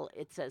the middle,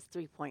 it says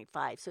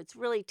 3.5. So it's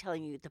really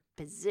telling you the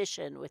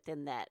position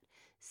within that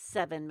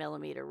 7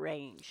 millimeter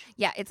range.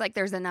 Yeah, it's like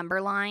there's a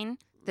number line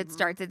that Mhm.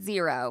 starts at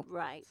 0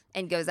 Right.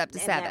 and goes up to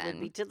And 7. that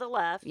would be to the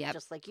left, Yep.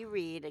 just like you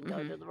read, and go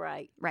Mhm. to the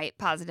right. Right,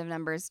 positive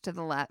numbers to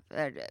the left,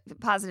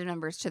 positive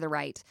numbers to the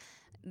right.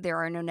 There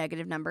are no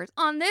negative numbers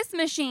on this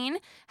machine.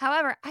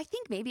 However, I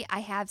think maybe I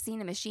have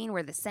seen a machine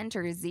where the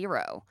center is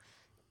 0.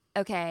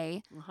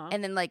 Okay. Uh-huh.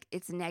 And then like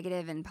it's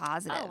negative and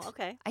positive. Oh,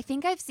 okay. I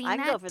think I've seen I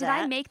can that. go for Did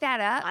I that. make that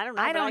up? I don't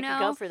know. I but don't I know.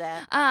 could go for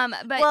that.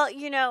 But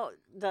Well,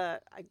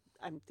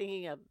 I'm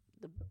thinking of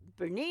the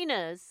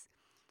Berninas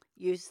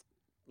used,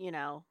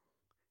 the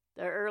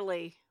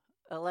early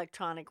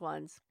electronic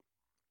ones.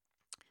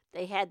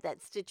 They had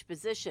that stitch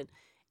position,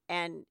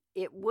 and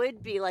it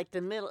would be like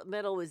the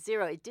middle was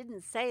 0. It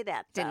didn't say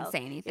that, though. didn't say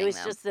anything. It was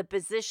though. just the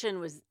position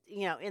was,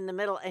 in the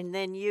middle, and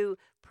then you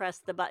press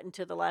the button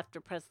to the left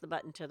or press the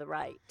button to the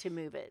right to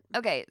move it.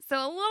 Okay, so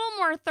a little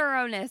more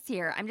thoroughness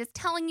here. I'm just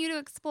telling you to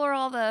explore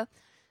all the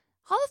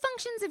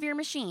functions of your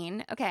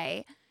machine.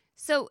 Okay,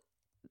 so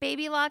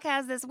Baby Lock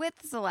has this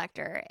width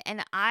selector,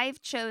 and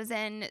I've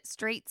chosen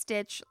straight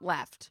stitch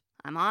left.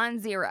 I'm on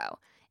 0.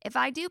 If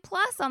I do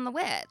plus on the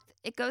width,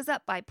 it goes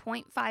up by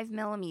 0.5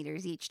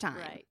 millimeters each time.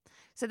 Right.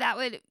 So that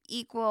would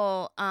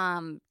equal,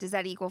 does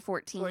that equal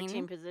 14?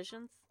 14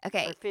 positions?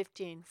 Okay. Or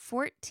 15.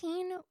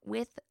 14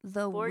 with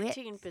the width.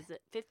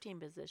 15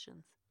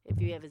 positions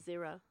if you have a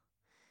 0.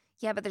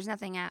 Yeah, but there's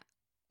nothing at.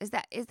 Is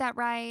that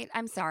right?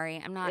 I'm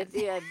sorry. I'm not. If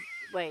you have,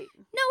 wait.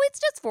 No, it's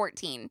just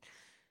 14.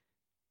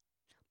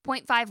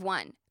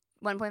 0.51,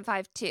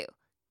 1.52,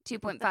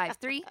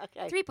 2.53,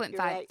 Okay.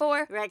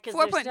 3.54, Right, 'cause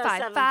there's no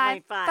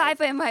 4.55,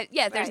 5.5.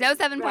 Yes, there's no Right,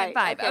 7.5.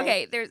 right, okay.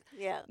 Okay, there's.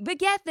 Yeah. But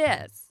get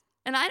this,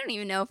 and I don't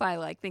even know if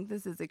I think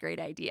this is a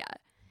great idea.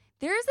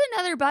 There's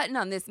another button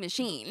on this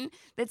machine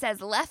that says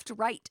left,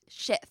 right,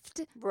 shift.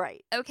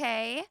 Right.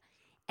 Okay,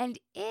 and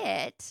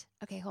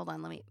okay, hold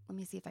on. Let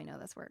me see if I know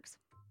this works.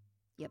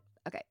 Yep.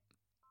 Okay.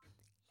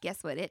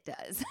 Guess what it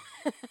does?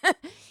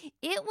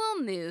 It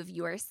will move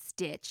your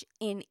stitch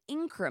in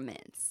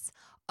increments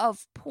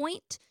of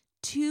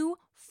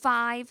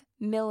 0.25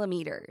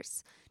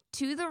 millimeters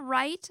to the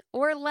right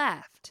or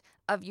left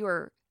of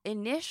your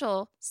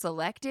initial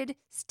selected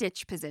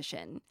stitch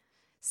position.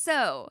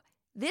 So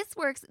this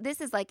works.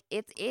 This is like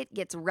it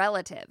gets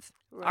relative.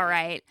 All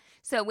right.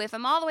 So if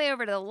I'm all the way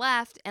over to the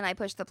left and I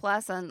push the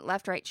plus on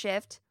left, right,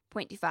 shift,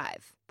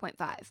 0.25,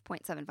 0.5,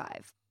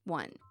 0.75,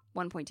 1,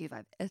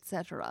 1.25,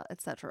 etc.,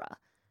 etc.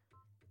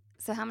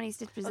 So how many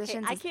stitch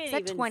positions? I is can't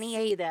that even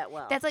 28? see that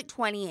well. That's like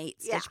 28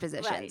 Yeah, stitch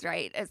positions, right.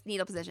 right? As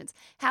needle positions.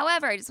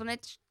 However, I just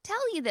want to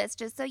tell you this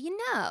just so you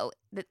know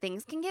that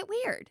things can get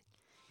weird.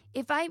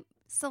 If I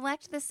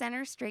select the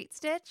center straight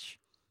stitch,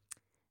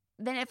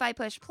 then if I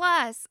push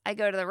plus, I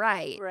go to the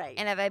right. Right.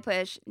 And if I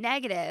push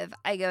negative,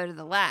 I go to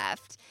the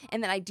left.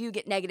 And then I do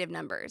get negative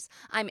numbers.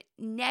 I'm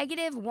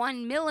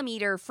 -1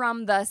 millimeter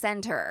from the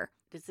center.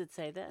 Does it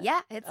say that?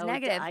 Yeah, it's Oh,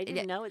 negative. I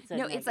didn't know it said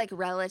No, negative. it's like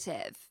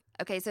relative.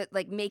 Okay, so it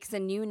like makes a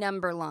new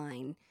number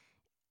line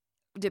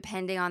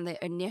depending on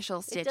the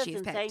initial stitch It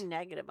you've doesn't picked. say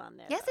negative on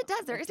there. Yes, it though.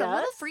 does. There It is a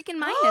little does? freaking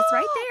minus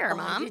right there, Oh,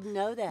 Mom. I didn't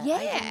know that. Yeah. I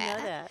didn't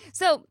know that.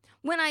 So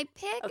when I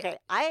pick, Okay,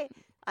 I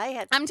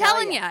had. To I'm tell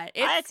telling you. ya, I had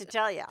it's- to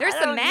tell you. there's I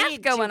some don't math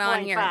need going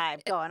on here.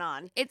 2.5 going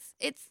on. it's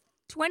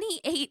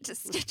 28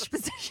 stitch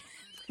positions.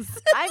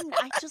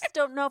 I just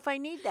don't know if I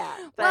need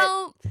that. But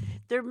Well,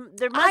 there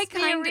I must be a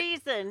kinda-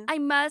 reason. I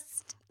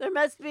must. There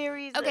must be a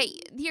reason. Okay,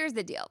 here's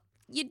the deal.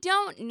 You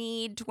don't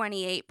need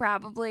 28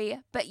 probably,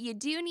 but you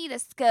do need a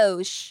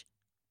skosh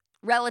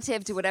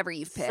relative to whatever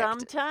you've picked.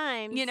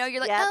 Sometimes. You know, you're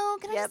like, Yep, oh,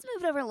 can I yep. just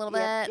move it over a little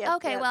Yep, bit? yep,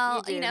 Okay, yep, well,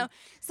 you do. know,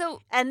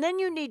 so And then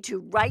you need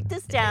to write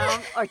this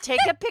down or take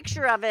a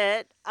picture of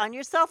it on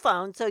your cell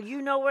phone so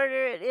you know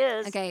where it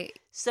is. okay,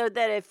 So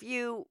that if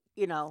you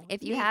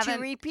If you need have to a-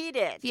 repeat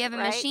it. if you have a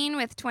right? machine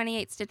with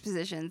 28 stitch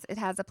positions, it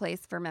has a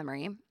place for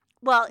memory.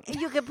 Well,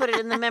 you can put it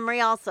in the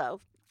memory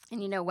also.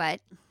 And you know what?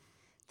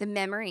 The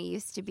memory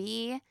used to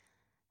be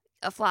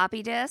a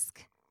floppy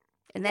disk,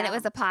 and then it Yeah.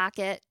 was a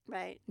pocket.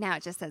 Right. Now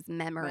it just says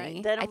memory.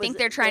 Right. Then I it think was-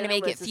 they're trying to then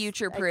make it was a s-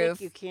 future I proof.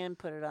 think you can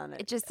put it on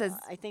it. It just says-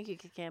 I think you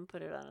can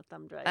put it on a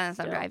thumb drive. On a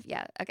thumb still. drive,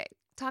 yeah. Okay,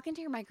 talking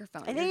to your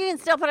microphone. I think you can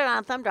still put it on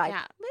a thumb drive.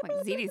 Yeah,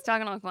 like ZD's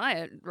talking all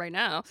quiet right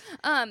now.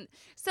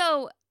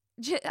 So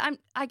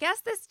I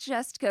guess this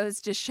just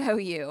goes to show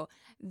you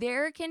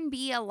there can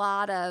be a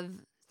lot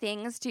of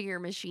things to your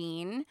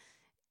machine.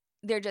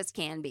 There just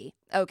can be.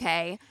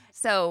 Okay,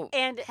 so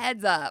And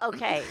heads up.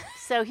 okay,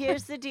 so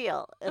here's the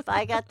deal. If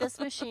I got this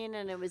machine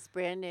and it was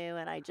brand new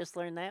and I just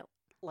learned that,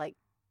 like,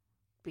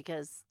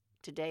 because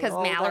today because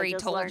old, I Mallory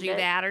just told learned you it.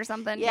 that or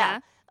something. Yeah.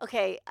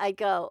 Okay, I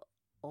go,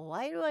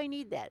 why do I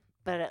need that?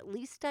 But at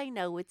least I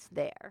know it's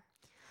there.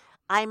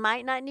 I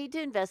might not need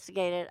to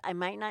investigate it. I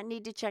might not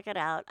need to check it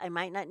out. I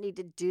might not need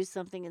to do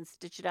something and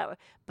stitch it out,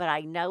 but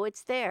I know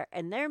it's there.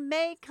 And there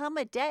may come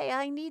a day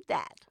I need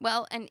that.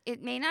 Well, and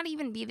it may not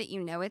even be that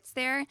you know it's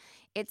there.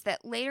 It's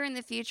that later in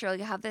the future,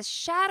 you'll have this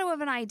shadow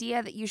of an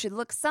idea that you should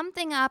look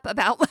something up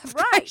about left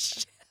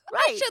Right.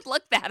 I Right. should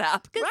look that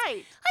up. 'Cause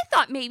Right. I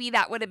thought maybe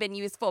that would have been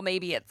useful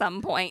maybe at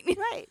some point.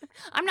 Right.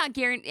 I'm not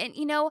guaranteed. And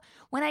you know,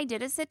 when I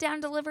did a sit down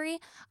delivery,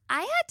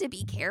 I had to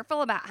be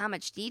careful about how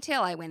much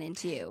detail I went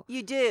into.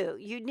 You do.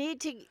 You need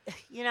to,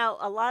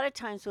 a lot of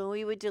times when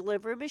we would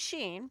deliver a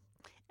machine,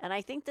 and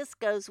I think this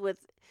goes with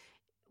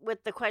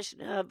the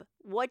question of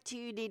what do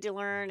you need to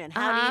learn and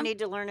how do Uh-huh. you need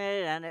to learn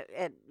it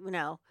and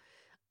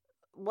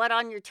what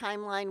on your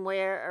timeline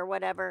where or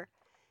whatever.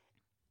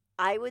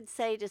 I would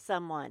say to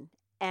someone,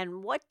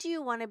 and what do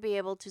you want to be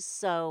able to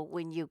sew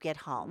when you get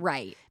home?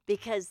 Right.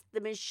 Because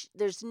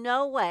there's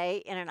no way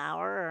in an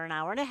hour or an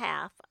hour and a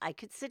half I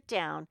could sit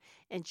down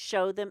and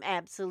show them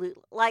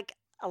absolutely. Like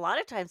a lot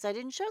of times I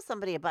didn't show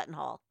somebody a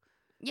buttonhole.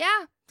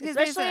 Yeah. Because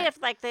there's Especially a-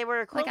 if like they were a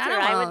Like, quilter, I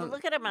don't I wanna would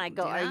look at them and I'd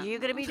go, do "Are that." you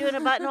going to be doing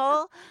a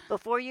buttonhole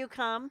before you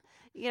come,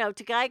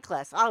 to guide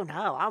class?" "Oh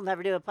no, I'll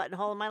never do a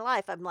buttonhole in my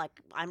life." I'm like,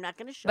 "I'm not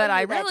going to show but you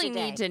I that really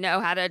today." need to know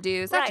how to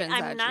do such Right, and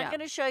I'm such. not yeah. going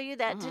to show you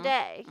that Mhm,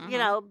 today,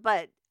 mhm.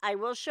 but I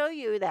will show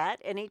you that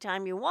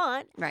anytime you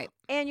want, Right.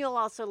 and you'll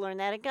also learn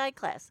that in guide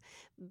class.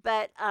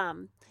 But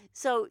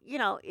so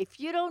if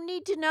you don't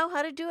need to know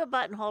how to do a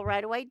buttonhole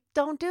right away,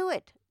 don't do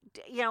it.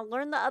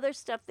 Learn the other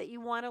stuff that you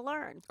want to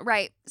learn.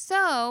 Right.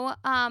 So,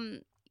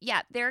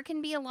 yeah, there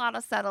can be a lot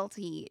of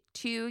subtlety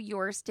to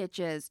your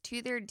stitches,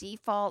 to their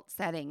default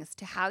settings,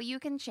 to how you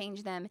can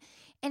change them.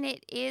 And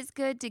it is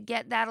good to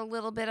get that a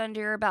little bit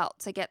under your belt,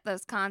 to get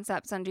those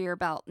concepts under your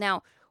belt.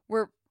 Now,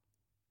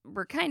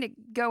 we're kind of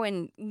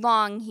going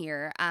long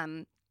here.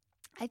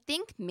 I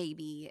think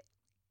maybe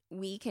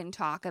we can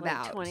talk Like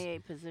about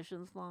 28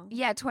 positions long.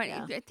 Yeah, 20.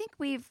 Yeah. I think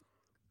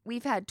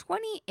we've had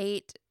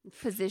 28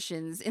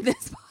 positions in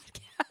this podcast.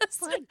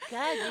 My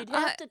God, you'd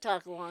have to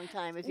talk a long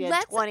time if you had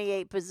let's-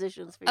 28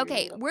 positions for your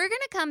Okay, needle. we're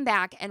going to come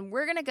back and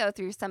we're going to go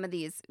through some of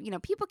these.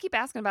 People keep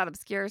asking about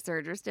obscure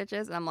serger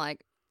stitches. And I'm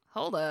like,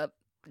 hold up.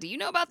 Do you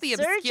know about the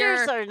obscure?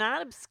 Sergers are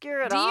not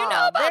obscure at Do all. you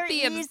know about They're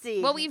the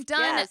easy. Well, we've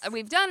done Yes.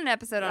 an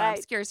episode on Right.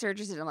 obscure serger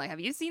stitches. I'm like, have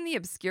you seen the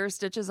obscure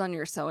stitches on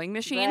your sewing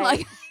machine? Right.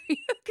 Like,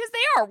 because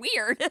they are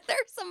weird.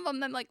 There's some of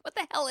them. I'm like, what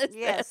the hell is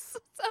Yes.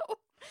 this? So,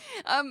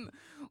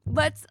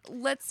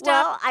 let's stop.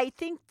 Well, I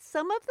think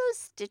some of those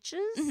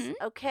stitches, Mhm.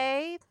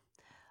 okay,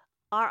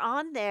 are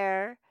on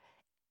there,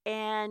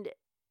 and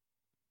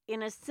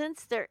in a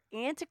sense, they're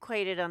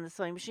antiquated on the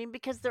sewing machine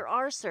because there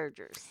are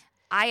sergers.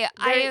 I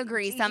There-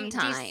 agree do you-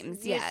 sometimes.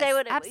 do you Yes, say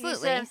what absolutely. You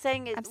say I'm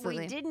saying is Absolutely.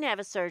 we didn't have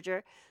a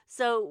serger,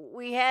 so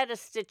we had a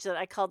stitch that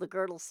I call the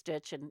girdle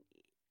stitch, and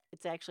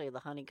it's actually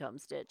the honeycomb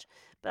stitch,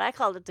 but I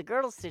called it the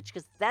girdle stitch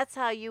because that's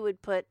how you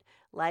would put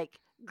like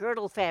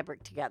girdle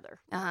fabric together.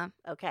 Uh-huh.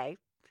 Okay,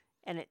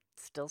 and it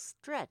still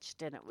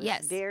stretched, and it was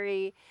Yes.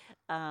 very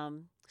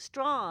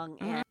strong.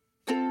 Mhm.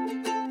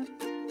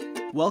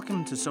 And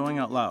Welcome to Sewing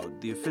Out Loud,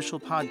 the official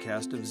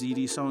podcast of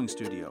ZD Sewing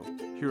Studio.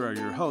 Here are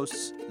your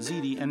hosts,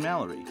 ZD and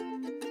Mallory.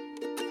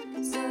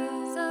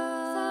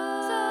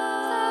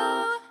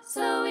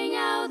 Sewing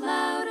out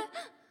loud.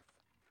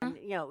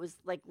 it was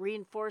like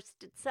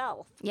reinforced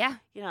itself, Yeah.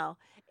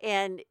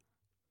 and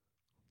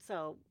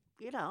so,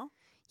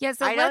 Yeah.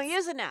 So I don't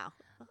use it now.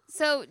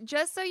 So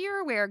just so you're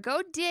aware,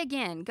 go dive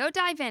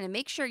in and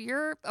make sure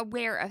you're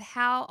aware of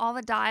how all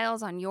the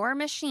dials on your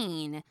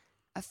machine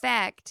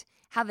affect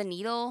how the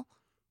needle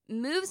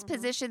moves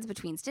positions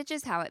between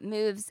stitches, how it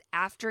moves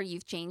after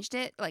you've changed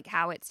it, like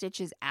how it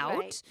stitches out,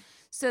 Right.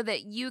 so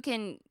that you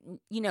can,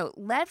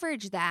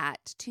 leverage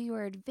that to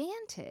your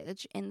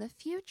advantage in the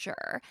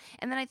future.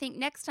 And then I think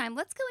next time,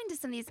 let's go into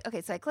some of these.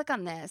 Okay, so I click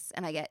on this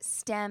and I get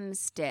stem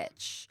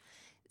stitch,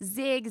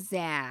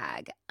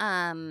 zigzag,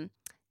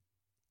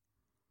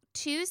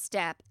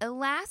 2-step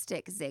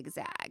elastic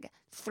zigzag,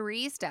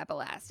 3-step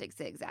elastic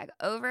zigzag,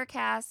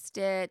 overcast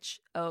stitch.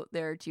 Oh,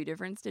 there are 2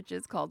 different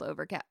stitches called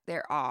overcast.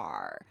 There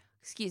are,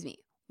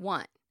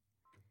 1,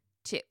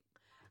 2,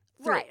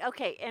 3, Right.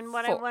 Okay. And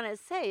what I 4, want to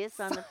say is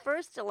on the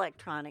first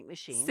electronic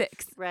machine,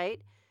 6,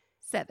 right?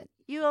 7.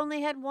 You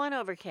only had 1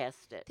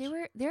 overcast stitch.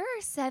 There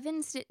are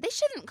 7 They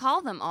shouldn't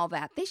call them all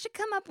that. They should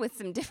come up with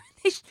some different.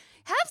 They should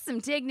have some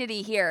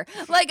dignity here.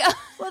 Like,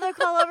 Well, they're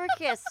called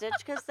overcast stitch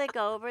because they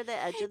go over the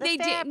edge of the they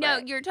fabric. do. No,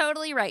 you're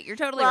totally right. You're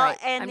totally Well, right.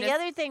 and I'm the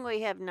just- other thing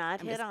we have not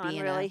I'm hit just on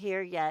being really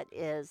here yet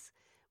is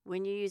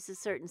when you use a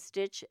certain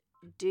stitch,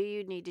 do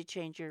you need to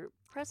change your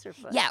presser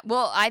foot? Yeah,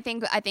 well, I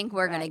think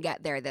we're going to Right.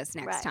 get there this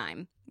next Right.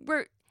 time.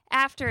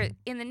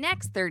 In the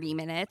next 30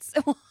 minutes,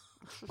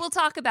 we'll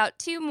talk about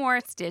 2 more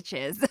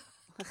stitches.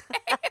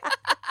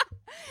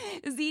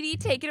 ZD,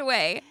 take it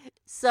away.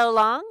 So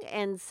long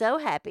and so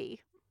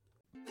happy.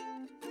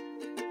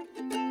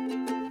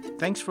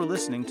 Thanks for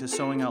listening to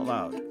Sewing Out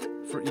Loud.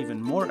 For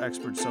even more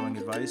expert sewing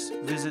advice,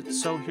 visit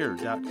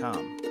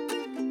sewhere.com.